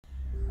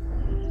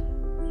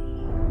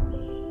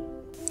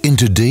In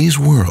today's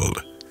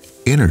world,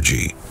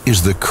 energy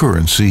is the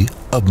currency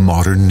of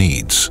modern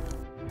needs.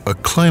 A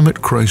climate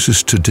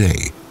crisis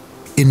today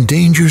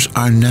endangers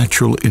our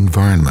natural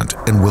environment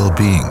and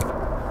well-being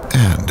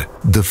and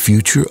the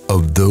future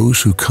of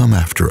those who come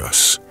after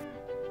us.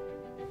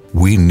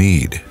 We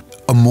need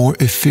a more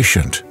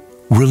efficient,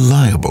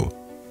 reliable,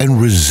 and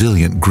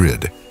resilient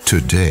grid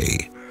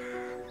today.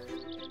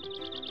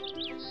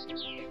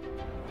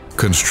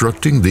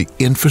 Constructing the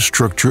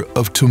infrastructure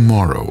of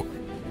tomorrow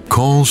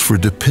calls for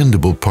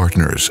dependable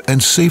partners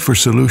and safer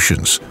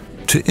solutions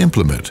to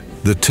implement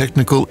the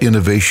technical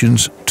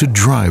innovations to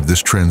drive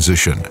this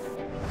transition.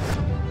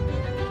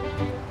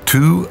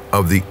 Two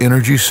of the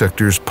energy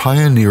sector's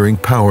pioneering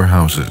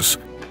powerhouses,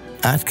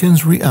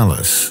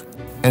 AtkinsRéalis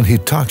and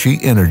Hitachi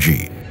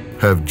Energy,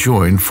 have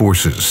joined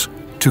forces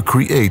to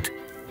create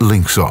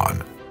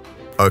Linxon,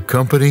 a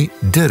company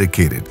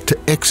dedicated to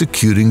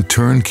executing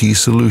turnkey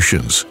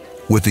solutions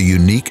with a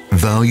unique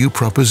value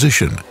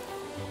proposition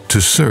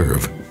to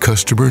serve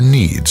customer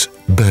needs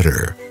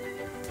better.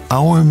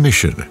 Our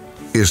mission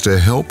is to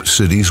help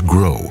cities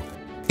grow,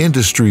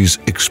 industries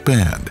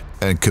expand,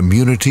 and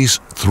communities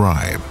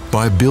thrive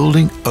by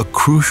building a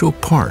crucial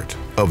part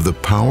of the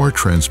power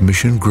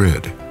transmission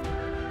grid.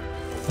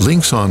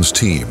 Linxon's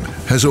team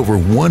has over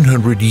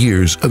 100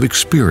 years of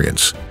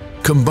experience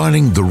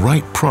combining the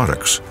right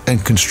products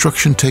and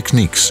construction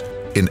techniques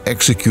in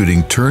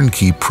executing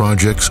turnkey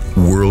projects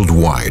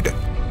worldwide.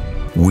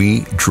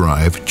 We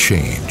drive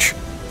change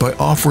by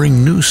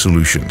offering new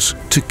solutions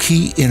to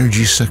key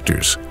energy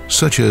sectors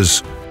such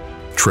as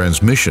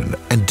transmission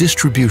and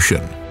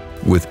distribution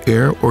with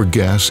air or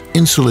gas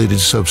insulated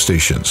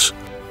substations,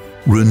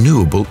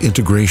 renewable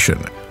integration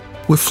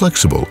with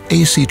flexible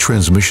AC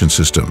transmission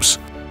systems,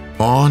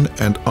 on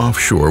and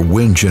offshore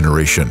wind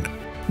generation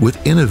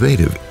with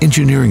innovative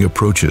engineering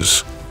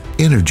approaches,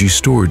 energy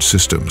storage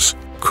systems,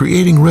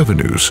 creating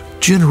revenues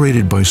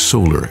generated by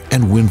solar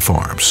and wind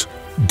farms,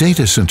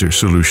 data center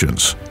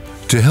solutions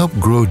to help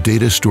grow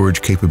data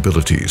storage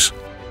capabilities,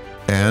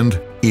 and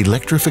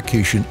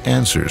electrification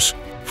answers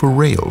for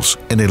rails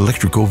and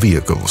electrical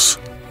vehicles.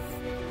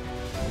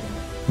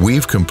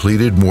 We've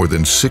completed more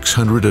than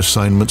 600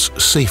 assignments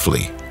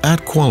safely,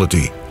 at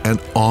quality,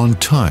 and on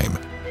time,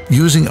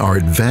 using our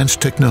advanced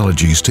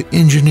technologies to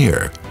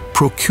engineer,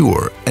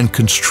 procure, and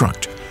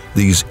construct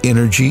these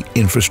energy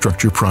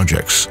infrastructure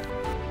projects.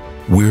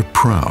 We're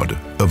proud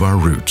of our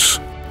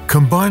roots,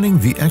 combining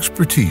the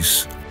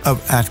expertise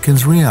of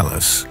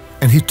AtkinsRéalis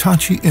and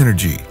Hitachi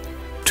Energy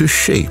to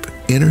shape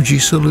energy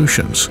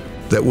solutions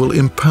that will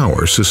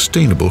empower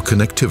sustainable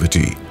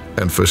connectivity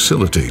and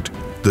facilitate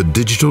the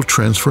digital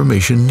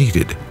transformation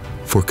needed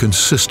for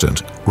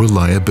consistent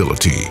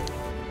reliability.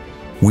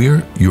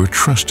 We're your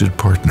trusted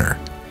partner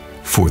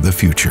for the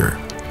future.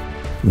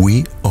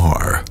 We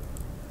are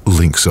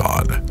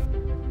Linxon.